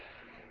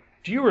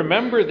Do you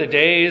remember the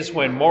days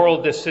when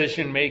moral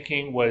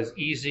decision-making was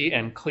easy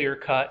and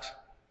clear-cut?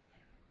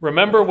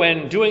 Remember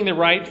when doing the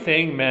right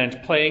thing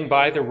meant playing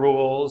by the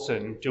rules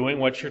and doing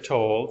what you're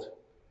told?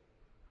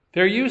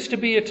 There used to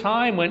be a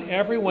time when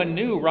everyone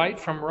knew right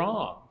from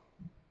wrong.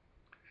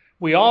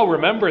 We all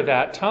remember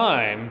that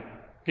time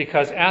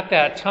because at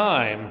that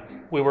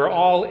time we were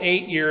all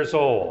 8 years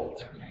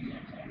old.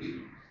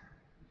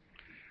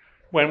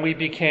 When we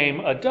became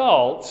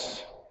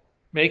adults,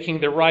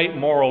 making the right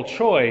moral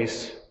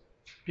choice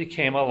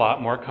became a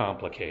lot more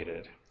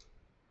complicated.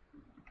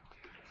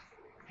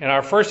 In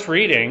our first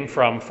reading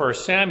from 1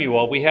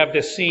 Samuel, we have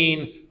this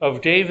scene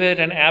of David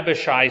and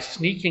Abishai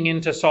sneaking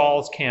into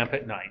Saul's camp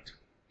at night.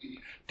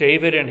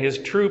 David and his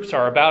troops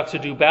are about to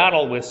do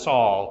battle with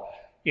Saul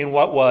in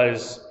what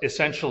was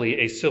essentially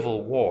a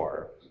civil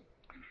war.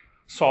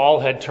 Saul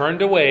had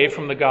turned away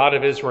from the God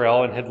of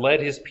Israel and had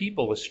led his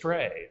people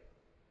astray.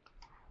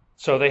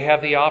 So they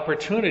have the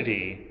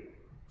opportunity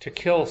to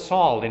kill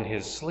Saul in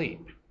his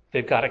sleep.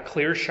 They've got a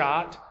clear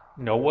shot.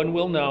 No one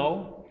will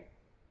know.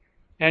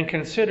 And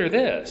consider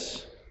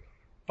this.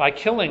 By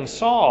killing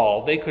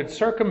Saul, they could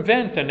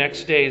circumvent the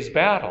next day's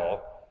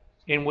battle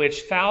in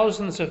which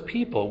thousands of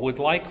people would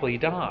likely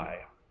die.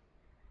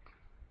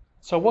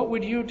 So what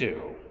would you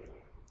do?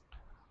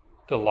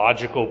 The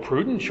logical,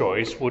 prudent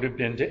choice would have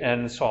been to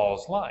end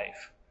Saul's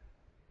life.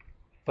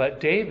 But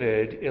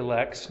David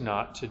elects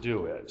not to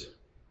do it.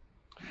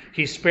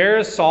 He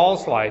spares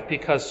Saul's life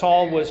because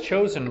Saul was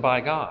chosen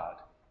by God.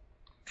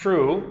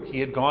 True, he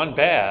had gone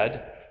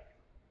bad,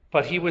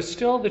 but he was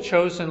still the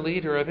chosen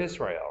leader of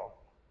Israel.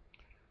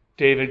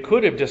 David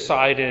could have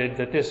decided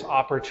that this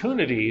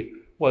opportunity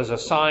was a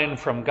sign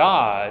from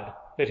God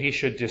that he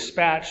should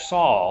dispatch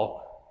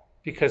Saul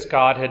because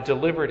God had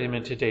delivered him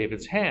into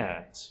David's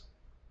hands.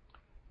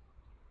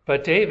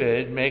 But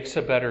David makes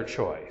a better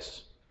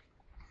choice.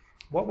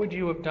 What would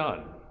you have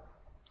done?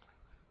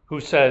 Who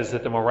says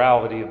that the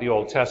morality of the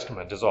Old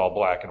Testament is all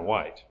black and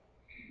white?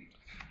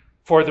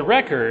 For the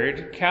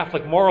record,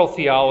 Catholic moral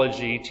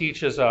theology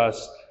teaches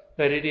us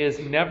that it is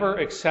never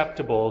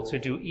acceptable to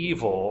do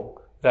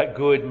evil that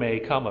good may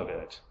come of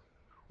it.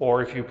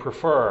 Or if you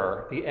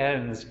prefer, the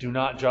ends do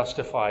not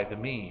justify the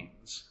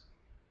means.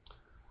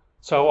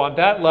 So on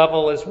that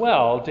level as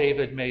well,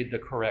 David made the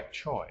correct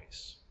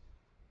choice.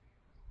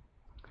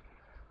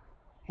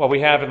 What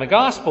we have in the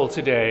gospel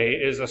today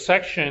is a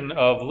section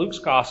of Luke's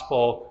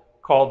gospel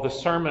called the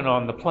Sermon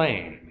on the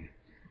Plain.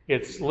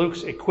 It's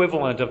Luke's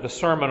equivalent of the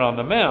Sermon on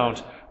the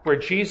Mount, where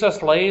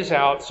Jesus lays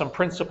out some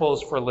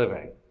principles for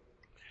living.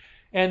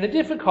 And the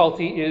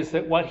difficulty is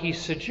that what he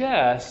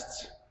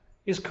suggests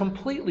is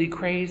completely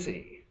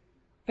crazy.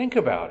 Think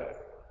about it.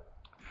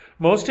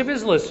 Most of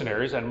his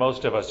listeners, and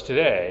most of us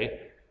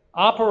today,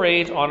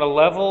 operate on a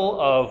level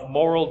of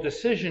moral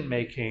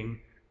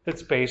decision-making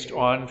that's based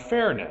on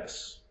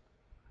fairness.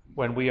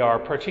 When we are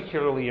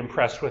particularly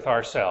impressed with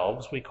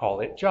ourselves, we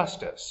call it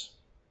justice.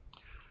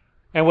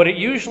 And what it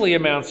usually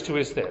amounts to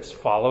is this: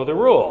 follow the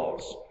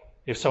rules.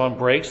 If someone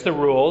breaks the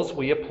rules,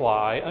 we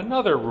apply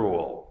another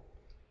rule.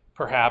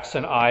 Perhaps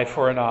an eye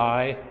for an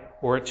eye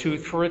or a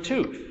tooth for a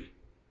tooth.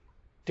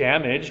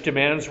 Damage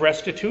demands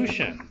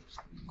restitution.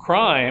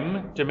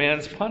 Crime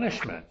demands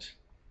punishment.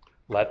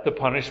 Let the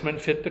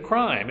punishment fit the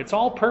crime. It's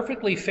all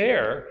perfectly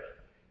fair,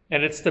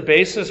 and it's the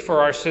basis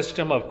for our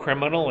system of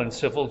criminal and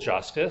civil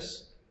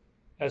justice,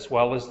 as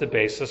well as the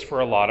basis for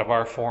a lot of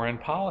our foreign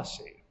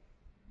policy.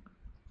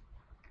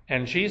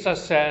 And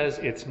Jesus says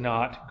it's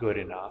not good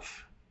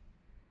enough.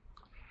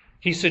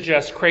 He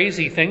suggests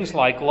crazy things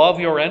like love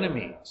your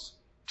enemies,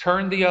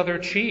 turn the other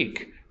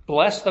cheek,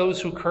 bless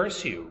those who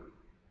curse you,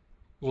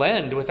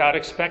 lend without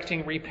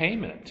expecting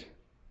repayment.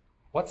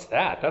 What's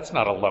that? That's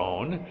not a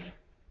loan.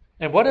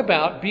 And what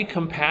about be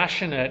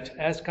compassionate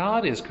as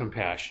God is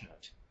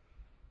compassionate?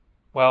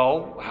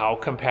 Well, how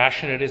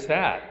compassionate is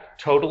that?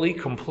 Totally,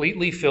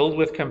 completely filled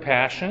with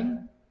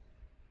compassion?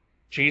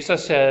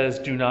 Jesus says,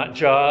 do not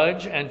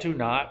judge and do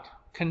not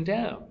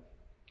condemn.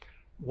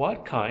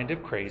 What kind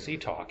of crazy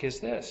talk is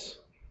this?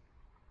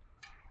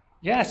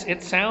 Yes,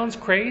 it sounds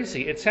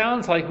crazy. It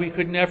sounds like we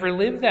could never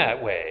live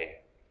that way.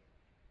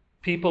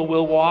 People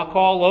will walk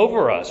all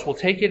over us, will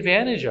take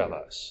advantage of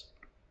us.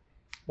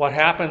 What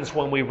happens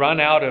when we run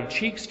out of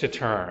cheeks to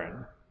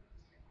turn?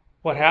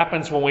 What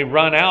happens when we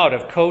run out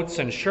of coats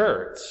and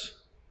shirts?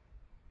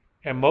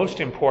 And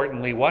most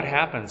importantly, what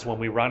happens when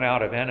we run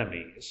out of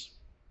enemies?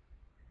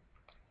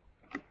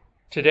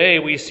 Today,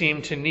 we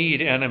seem to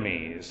need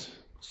enemies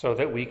so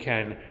that we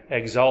can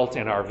exult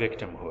in our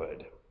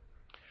victimhood.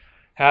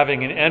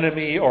 Having an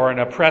enemy or an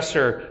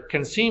oppressor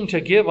can seem to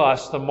give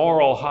us the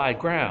moral high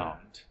ground.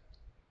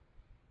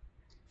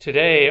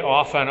 Today,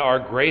 often our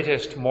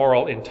greatest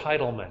moral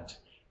entitlement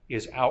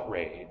is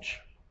outrage.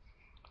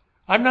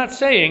 I'm not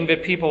saying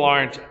that people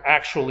aren't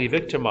actually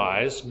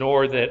victimized,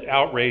 nor that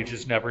outrage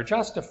is never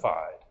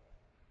justified.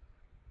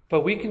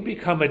 But we can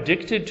become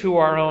addicted to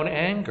our own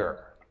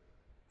anger,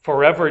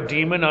 forever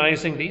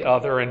demonizing the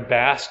other and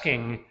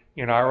basking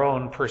in our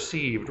own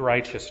perceived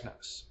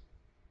righteousness.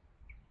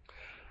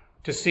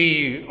 To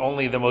see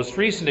only the most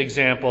recent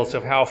examples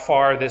of how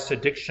far this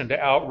addiction to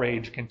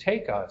outrage can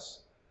take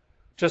us,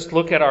 just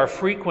look at our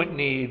frequent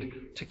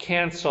need to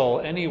cancel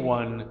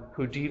anyone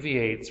who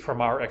deviates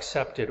from our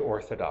accepted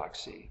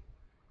orthodoxy.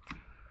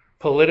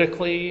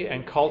 Politically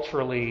and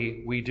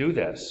culturally, we do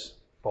this,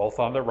 both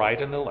on the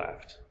right and the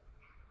left.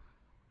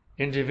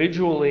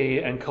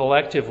 Individually and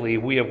collectively,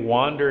 we have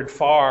wandered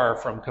far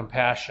from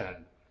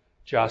compassion,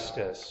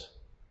 justice,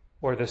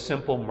 or the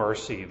simple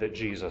mercy that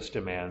Jesus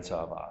demands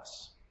of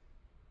us.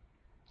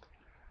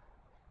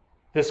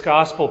 This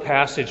gospel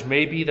passage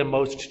may be the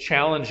most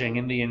challenging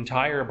in the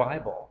entire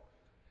Bible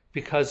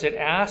because it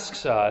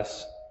asks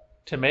us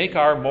to make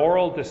our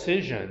moral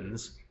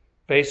decisions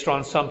based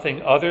on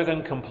something other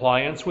than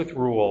compliance with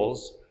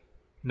rules,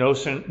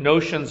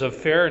 notions of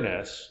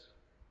fairness,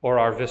 or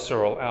our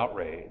visceral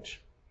outrage.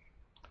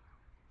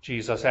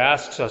 Jesus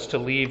asks us to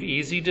leave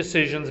easy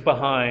decisions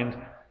behind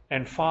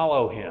and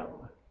follow him,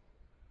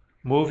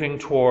 moving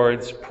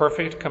towards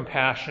perfect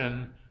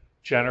compassion,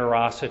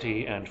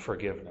 generosity, and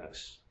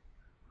forgiveness.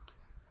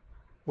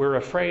 We're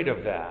afraid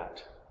of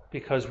that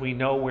because we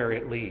know where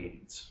it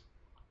leads.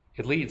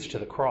 It leads to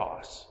the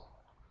cross.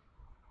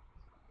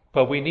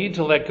 But we need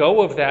to let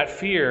go of that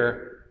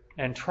fear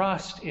and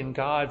trust in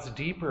God's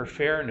deeper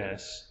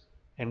fairness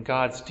and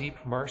God's deep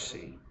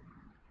mercy.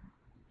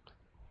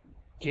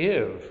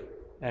 Give,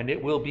 and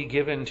it will be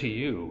given to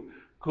you.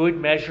 Good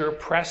measure,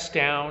 pressed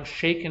down,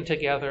 shaken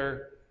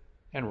together,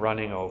 and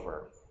running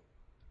over.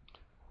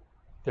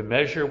 The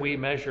measure we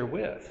measure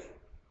with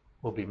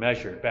will be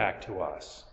measured back to us.